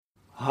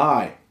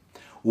Hi,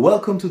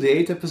 welcome to the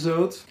 8th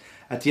episode.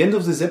 At the end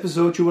of this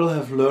episode you will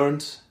have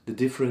learned the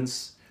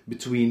difference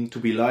between to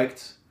be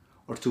liked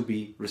or to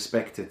be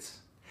respected,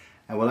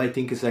 and what I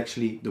think is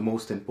actually the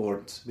most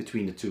important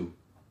between the two.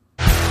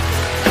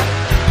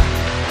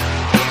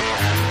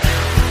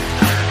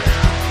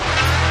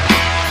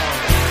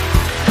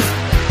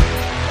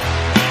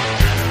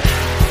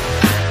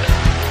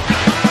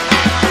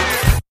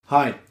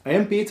 Hi, I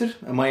am Peter,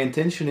 and my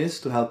intention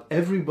is to help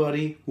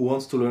everybody who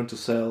wants to learn to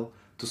sell,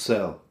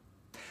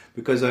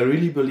 because I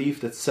really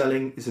believe that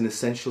selling is an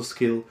essential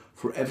skill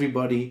for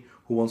everybody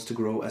who wants to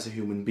grow as a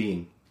human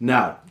being.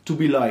 Now, to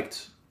be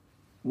liked.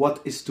 What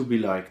is to be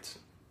liked?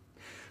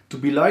 To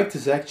be liked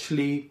is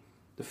actually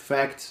the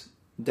fact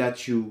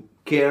that you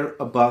care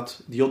about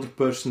the other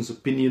person's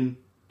opinion,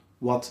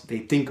 what they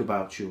think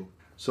about you.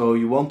 So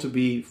you want to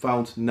be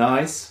found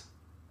nice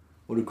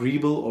or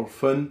agreeable or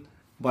fun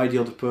by the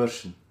other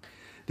person.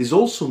 This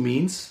also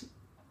means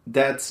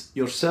that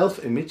your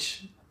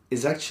self-image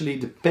is actually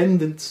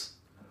dependent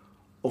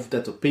of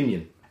that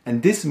opinion.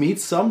 And this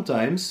means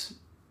sometimes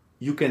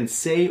you can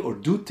say or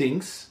do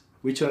things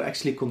which are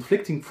actually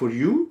conflicting for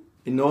you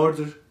in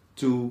order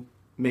to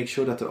make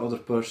sure that the other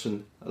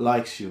person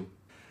likes you.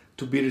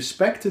 To be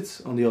respected,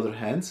 on the other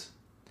hand,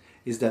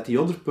 is that the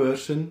other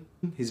person,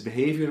 his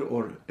behavior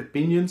or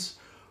opinions,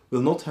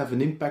 will not have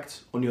an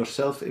impact on your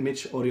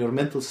self-image or your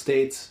mental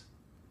state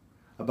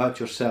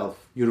about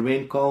yourself. You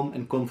remain calm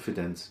and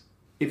confident.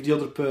 If the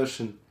other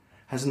person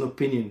has an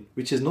opinion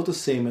which is not the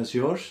same as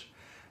yours,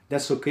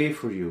 that's okay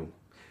for you.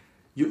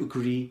 You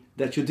agree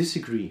that you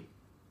disagree.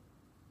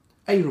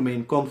 And you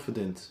remain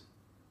confident.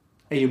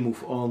 And you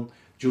move on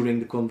during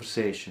the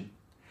conversation.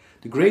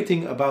 The great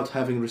thing about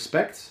having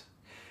respect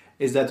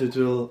is that it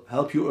will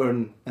help you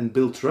earn and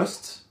build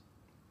trust.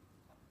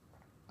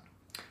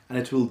 And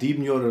it will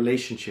deepen your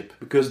relationship,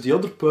 because the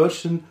other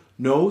person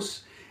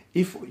knows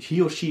if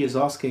he or she is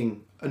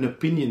asking an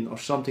opinion or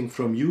something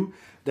from you,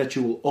 that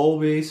you will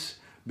always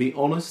be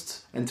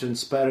honest and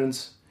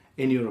transparent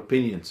in your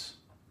opinions.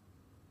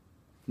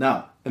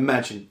 Now,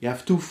 imagine you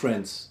have two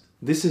friends.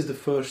 This is the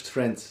first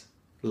friend,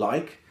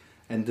 like,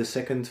 and the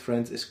second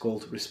friend is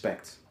called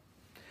respect.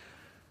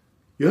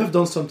 You have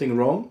done something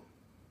wrong,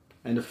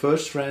 and the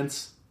first friend,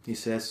 he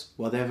says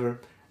whatever,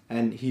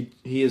 and he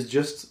is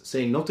just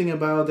saying nothing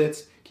about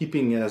it,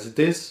 keeping it as it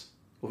is,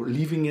 or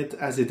leaving it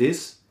as it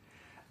is,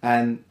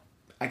 and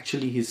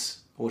actually his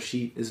or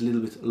she is a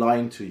little bit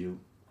lying to you.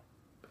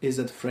 Is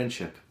that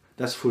friendship?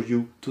 That's for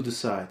you to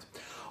decide.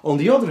 On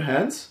the other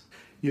hand,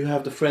 you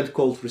have the friend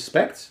called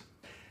respect,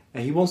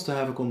 and he wants to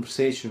have a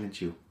conversation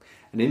with you.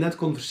 And in that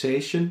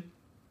conversation,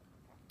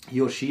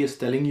 he or she is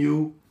telling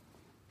you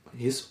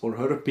his or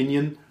her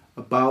opinion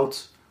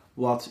about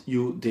what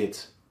you did,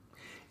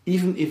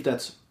 even if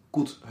that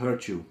could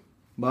hurt you.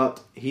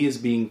 But he is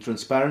being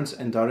transparent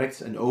and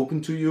direct and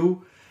open to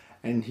you,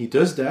 and he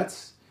does that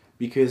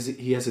because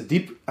he has a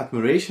deep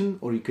admiration,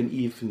 or you can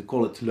even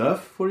call it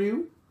love for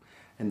you,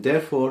 and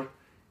therefore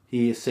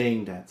he is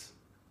saying that.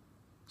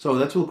 So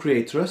that will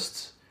create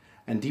trust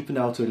and deepen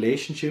out the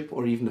relationship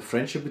or even the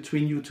friendship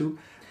between you two.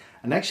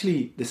 And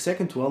actually the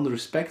second one, the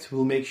respect,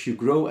 will make you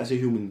grow as a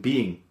human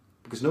being,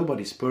 because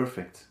nobody's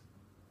perfect.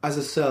 As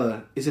a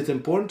seller, is it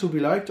important to be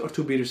liked or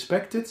to be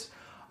respected?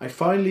 I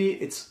find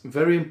it's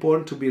very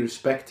important to be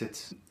respected,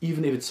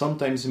 even if it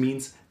sometimes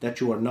means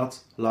that you are not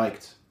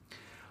liked.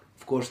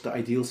 Of course, the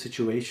ideal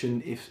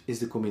situation is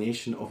the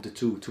combination of the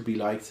two, to be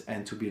liked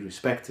and to be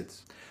respected.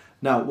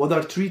 Now, what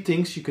are 3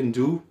 things you can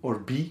do, or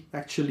be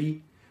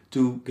actually,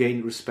 to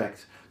gain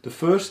respect? The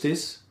first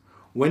is,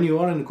 when you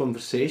are in a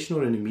conversation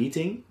or in a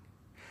meeting,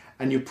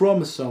 and you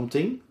promise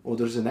something, or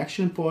there's an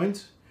action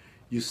point,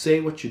 you say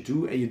what you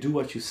do and you do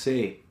what you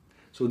say.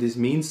 So this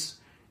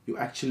means you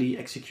actually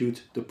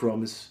execute the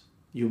promise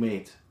you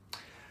made.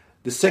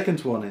 The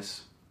second one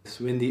is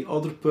when the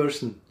other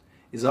person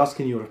is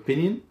asking your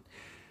opinion,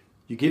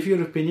 you give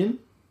your opinion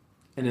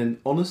in an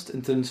honest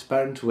and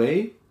transparent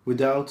way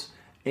without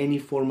any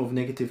form of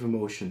negative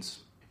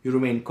emotions. You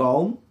remain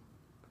calm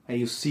and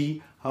you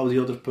see how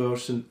the other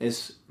person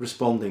is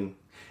responding.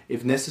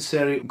 If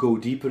necessary, go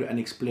deeper and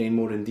explain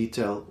more in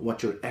detail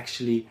what you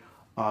actually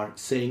are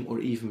saying, or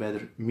even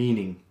better,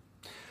 meaning.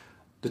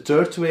 The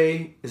third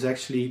way is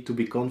actually to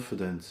be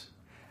confident.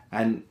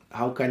 And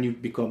how can you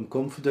become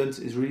confident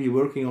is really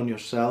working on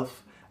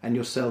yourself and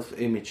your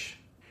self-image.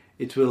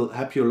 It will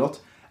help you a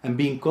lot. And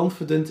being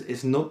confident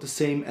is not the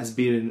same as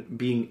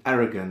being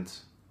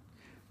arrogant.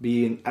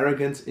 Being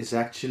arrogant is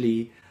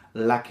actually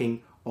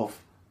lacking of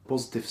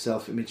positive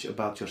self-image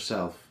about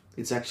yourself.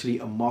 It's actually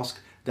a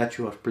mask that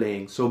you are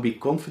playing. So be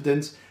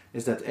confident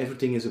is that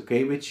everything is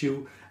okay with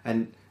you,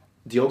 and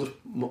the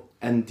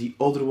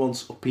other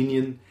one's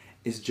opinion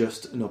is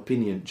just an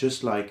opinion,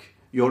 just like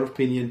your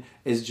opinion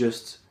is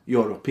just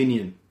your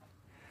opinion.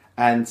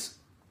 And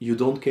you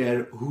don't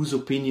care whose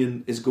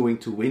opinion is going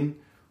to win.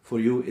 For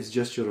you, it's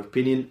just your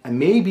opinion, and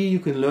maybe you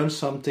can learn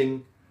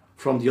something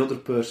from the other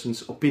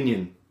person's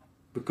opinion,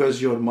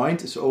 because your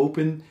mind is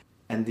open,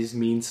 and this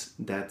means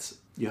that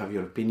you have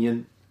your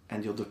opinion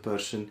and the other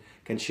person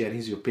can share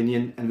his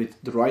opinion, and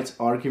with the right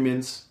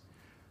arguments,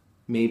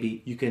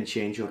 maybe you can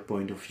change your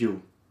point of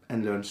view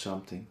and learn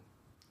something.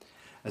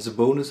 As a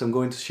bonus, I'm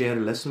going to share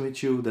a lesson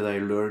with you that I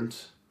learned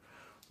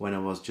when I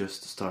was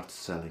just started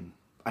selling.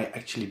 I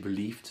actually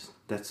believed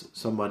that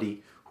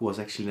somebody who was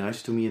actually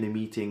nice to me in a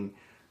meeting,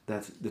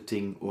 that the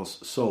thing was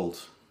sold.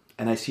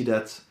 And I see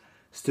that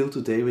still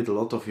today with a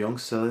lot of young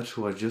sellers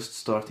who are just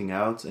starting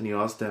out, and you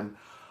ask them,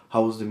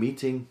 how was the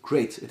meeting?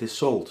 Great, it is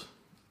sold.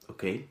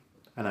 Okay.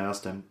 And I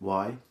ask them,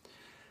 why?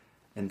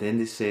 And then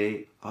they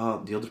say,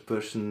 the other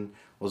person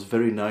was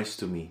very nice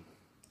to me.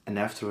 And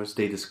afterwards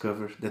they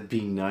discover that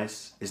being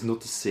nice is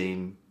not the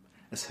same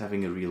as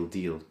having a real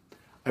deal.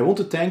 I want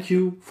to thank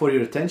you for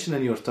your attention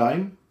and your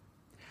time.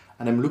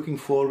 And I'm looking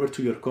forward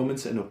to your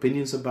comments and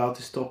opinions about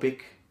this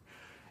topic.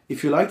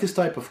 If you like this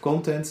type of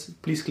content,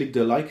 please click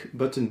the like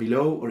button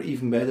below, or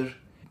even better,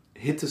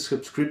 hit the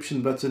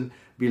subscription button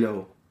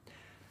below.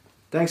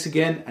 Thanks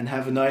again and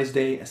have a nice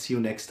day, and see you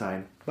next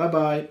time. Bye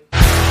bye.